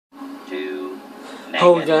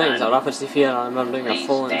Oh guys, I rapidly fear I'm doing a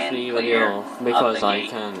full and free video because I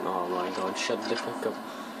can. Oh my god, shut the fuck up.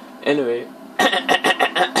 Anyway,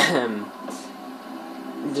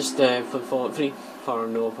 just put full and free for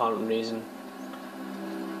no apparent reason.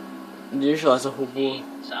 Usually as a hobo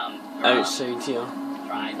outside here.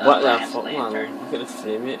 What the fuck, man? Look at the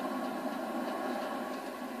frame rate.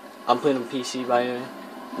 I'm playing on PC by the way.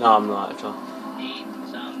 No, I'm not actually.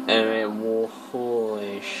 Anyway, whoa,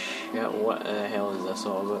 holy shit, what the hell is this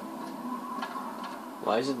all about?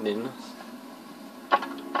 Why is it doing this?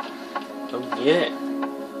 Don't get it.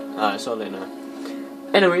 Ah, it's all right now.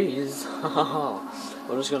 Anyways,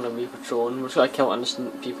 we're just gonna be patrolling. We're just gonna kill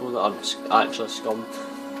innocent people that are actually scum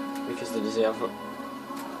because they deserve it.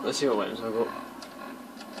 Let's see what weapons I've got.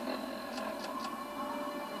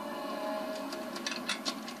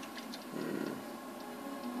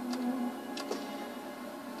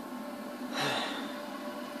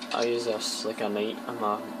 I use this like a knight. I'm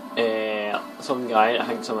a some guy that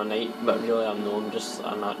thinks I'm a knight, but really I'm no. I'm just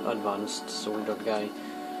an advanced soldier guy.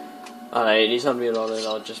 Alright, these are really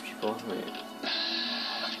religious people. Right.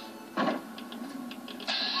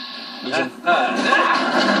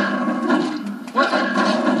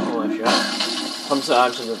 Holy shit! Comes to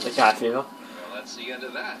answer the cat fever. Well, that's the end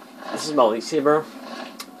of that. This is my lightsaber.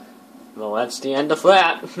 Well, that's the end of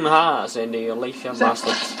that. Haha, that's the end of your life, you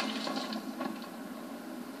bastards.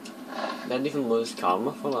 Didn't even lose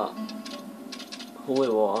karma for that. Holy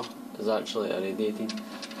water is actually irradiated.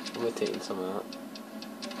 I'm gonna take some of that.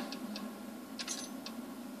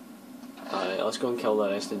 Alright, let's go and kill the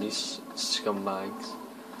rest of these scumbags.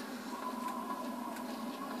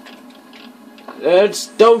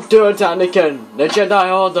 Don't do it, Anakin! The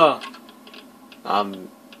Jedi Order!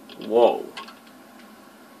 Whoa.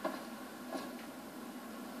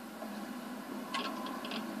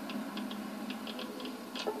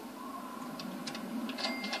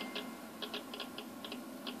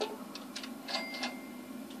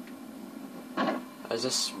 Is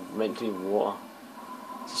this meant to be water?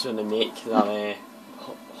 Is this when they make that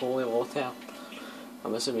holy water?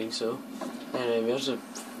 I'm assuming so. Anyway, there's an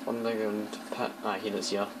underground pit. Ah, here it's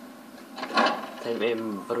here. Time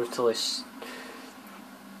to brutally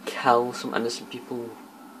kill some innocent people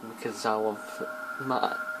because I love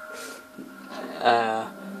my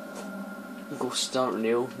ghosts aren't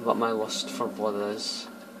real, but my lust for blood is.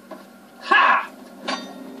 Ha!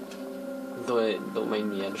 Don't mind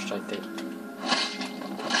me, I just tried to.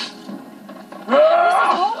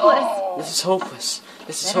 This is hopeless.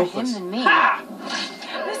 This is hopeless. Him than me.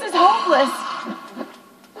 This is hopeless.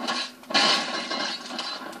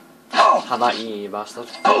 Have that you bastard.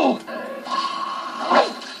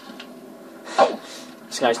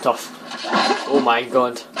 This guy's tough. Oh my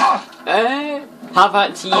god. Have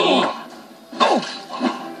that to you.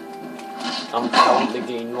 I'm calling the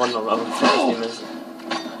green one or whatever the fuck his name is.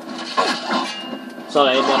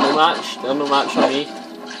 Sorry, they're no match. They're no match for me.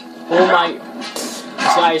 Oh my.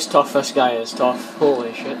 This guy is tough, this guy is tough.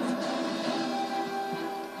 Holy shit.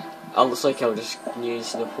 It looks like I'll just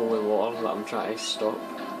use the holy water that I'm trying to stop.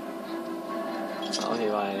 That'll be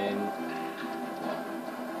why then.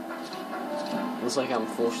 Looks like I'm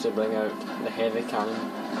forced to bring out the heavy cannon.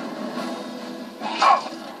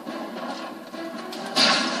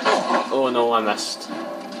 Oh no, I missed.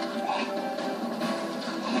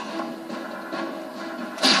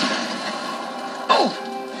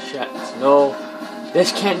 Shit, no.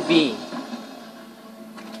 This can't be.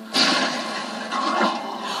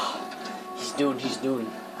 He's doing.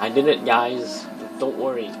 I did it, guys. Don't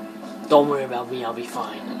worry. Don't worry about me, I'll be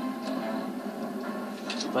fine.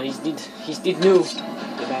 But he's dead new,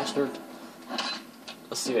 the bastard.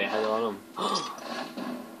 Let's see what I had on him.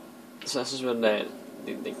 So this is when the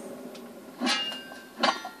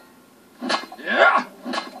Yeah!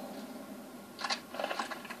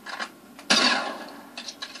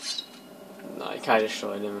 no, I can't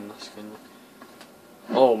destroy him in this kind of.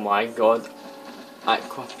 Oh my god.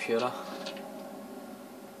 Aqua Pura.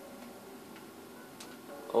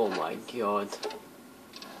 Oh my god.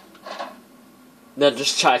 They're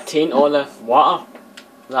just trying to taint all the water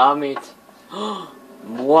that I made.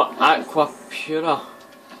 What? Aqua Pura.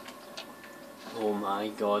 Oh my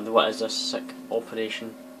god, what is this sick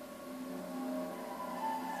operation?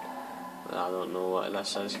 I don't know what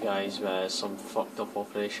this is, guys, but it's some fucked up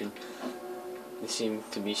operation. They seem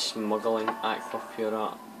to be smuggling Aqua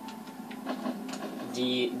Pura.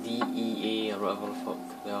 DEA or whatever the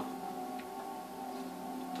fuck they are.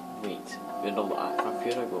 Wait, where did all the Aqua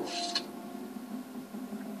Pura go?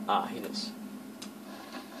 Ah, here it is.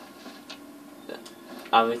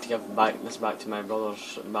 I need to give this back to my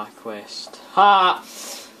brothers back west. Ha!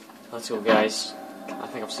 Let's go, guys.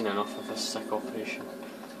 think I've seen enough of this sick operation.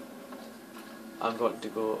 I've got to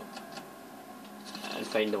go and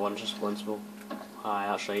find the ones responsible. Aye,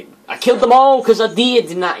 that's right. I killed them all because I did,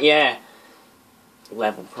 didn't I? Yeah.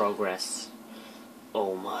 Level progress.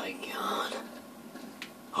 Oh my god.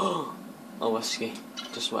 Oh, a whiskey.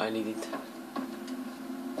 Just what I needed.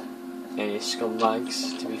 Any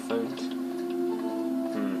scumbags to be found?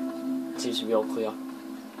 Seems to be all clear.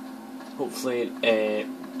 Hopefully,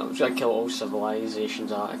 I'm trying to kill all civilizations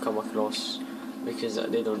that I come across because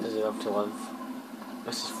they don't deserve to live.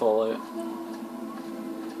 This is Fallout.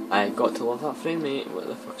 I got to love that frame, mate. What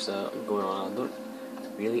the fuck's that going on? I don't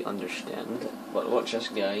really understand. But watch this,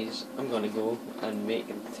 guys. I'm gonna go and make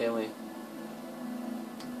a telly.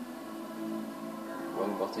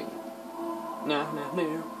 Wrong button. No.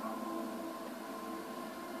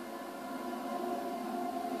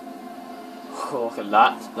 Oh, look at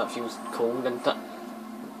that. That feels cold, doesn't it?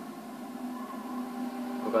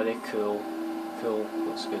 We're very cool. Cool.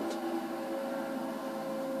 Looks good.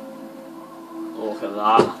 Oh, look at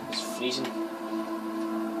that. It's freezing.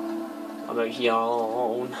 I'm out here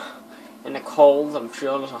all alone. In the cold. I'm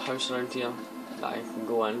sure there's a house around here that I can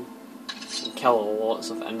go in and kill lots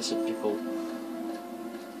of innocent people.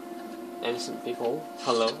 Innocent people?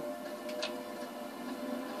 Hello?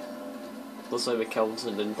 Looks like we killed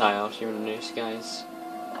the entire human race, guys.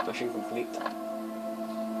 Mission complete.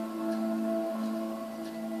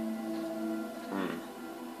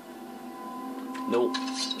 Nope,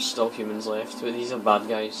 still humans left, but these are bad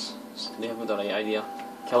guys. They haven't the right idea.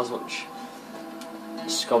 Kill as much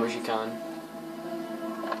scum as you can.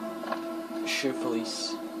 Shoe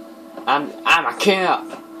police. I'm a cop!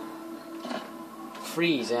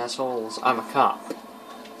 Freeze, assholes, I'm a cop.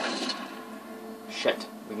 Shit,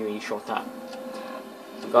 we're getting shot at.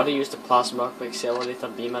 I've got to use the plasma accelerator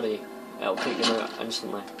beamery. It'll take them out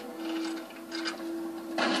instantly.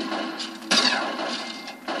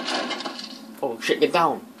 Oh shit, get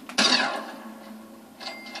down!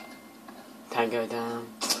 Can't go down.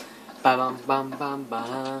 Bam bam bam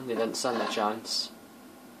bam. They didn't stand a chance.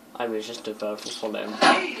 I was just too powerful for them.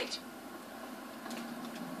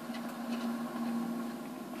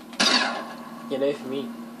 Get away from me.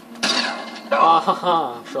 Ah ha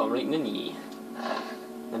ha! Shot him right in the knee.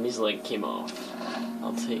 And his leg came off.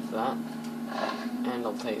 I'll take that. And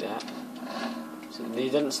I'll take that. So they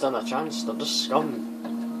didn't stand a chance, they're just scum.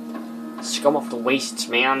 Scum off the wastes,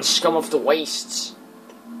 man. Scum off the wastes.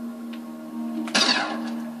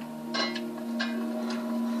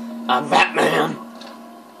 I'm Batman.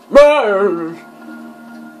 Brrr.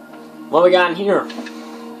 What we got in here?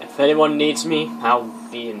 If anyone needs me, I'll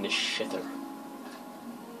be in the shitter.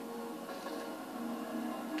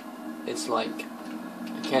 It's like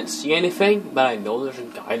I can't see anything, but I know there's a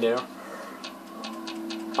guy there.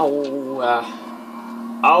 Oh,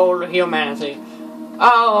 the humanity.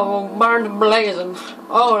 Oh, burn blazing.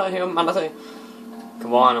 Oh, the humanity.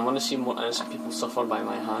 Come on, I want to see more innocent people suffer by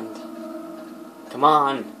my hand. Come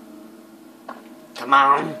on. Come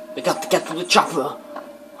on. We got to get to the chopper.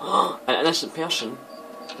 An innocent person?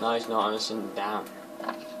 No, he's not innocent. Damn.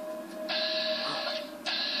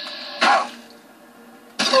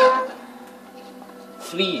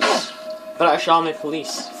 Freeze. British Army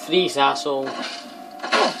Police. Freeze, asshole.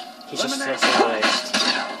 He's just sitting arrest.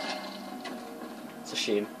 It's a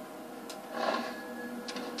shame.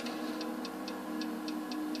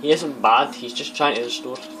 He isn't bad, he's just trying to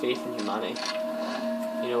restore faith in humanity.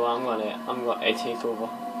 You know what, I'm gonna take over.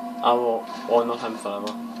 I will honour him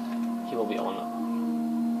forever. He will be honoured.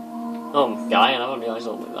 Oh, guy, I never realised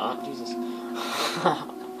it like that, Jesus.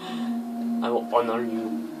 I will honour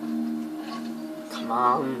you. Come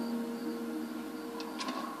on.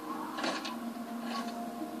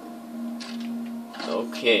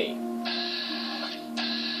 Okay.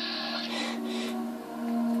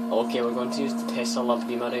 Okay, we're going to use the Tesla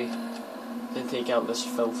beamery to take out this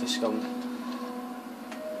filthy scum.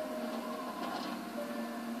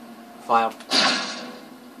 Fire.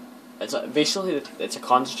 Basically it's a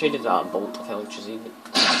concentrated bolt of electricity that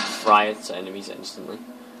fry its enemies instantly.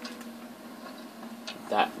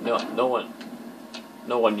 That no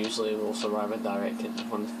one usually will survive a direct hit with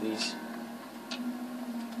one of these.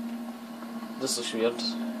 This looks weird.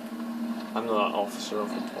 I'm not an officer of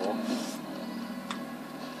the law.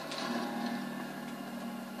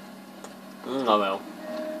 Oh well.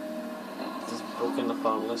 It's broken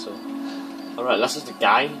apparently, so. Alright, this is the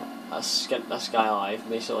guy. Let's get this guy alive,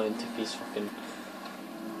 basically, and took his fucking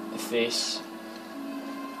face.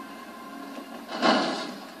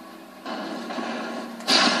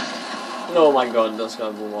 Oh my god, that's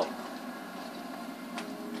gonna blow up.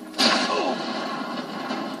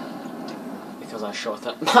 Because because I shot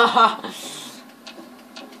it.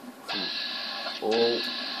 Oh.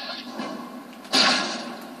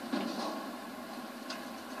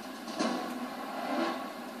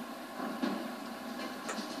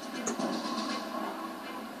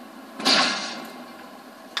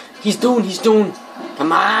 He's down.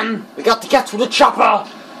 Come on, we got to get to the chopper.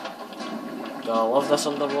 God, I love this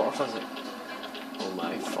underwater physics. Oh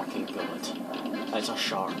my fucking god. It's a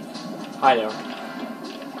shark. Hi there.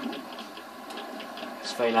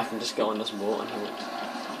 It's fine, I can just get on this boat and help.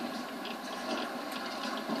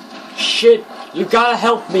 Shit! You gotta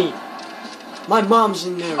help me! My mom's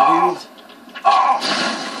in there, dude.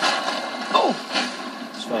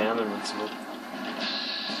 It's fine, I'm invincible.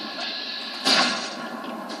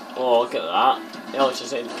 Oh, look at that. Alex just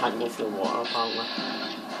said you can't go through the water, apparently.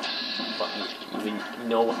 But you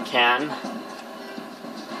know what can?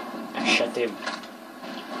 A shitty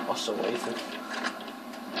muscle rifle.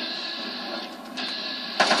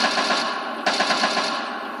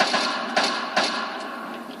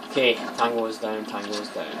 Okay, Tango is down.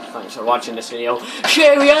 Thanks for watching this video.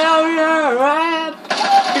 Share it out,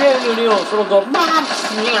 video. So go,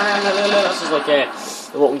 this is like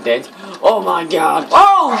The Walking Dead. Oh my god.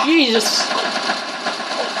 Oh, Jesus.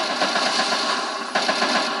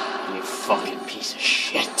 You fucking piece of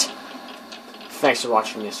shit. Thanks for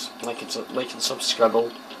watching this. Like and subscribe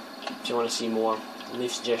if you want to see more.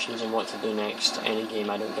 Leave suggestions on what to do next. Any game,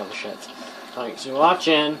 I don't give a shit. Thanks for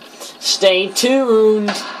watching. Stay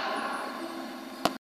tuned.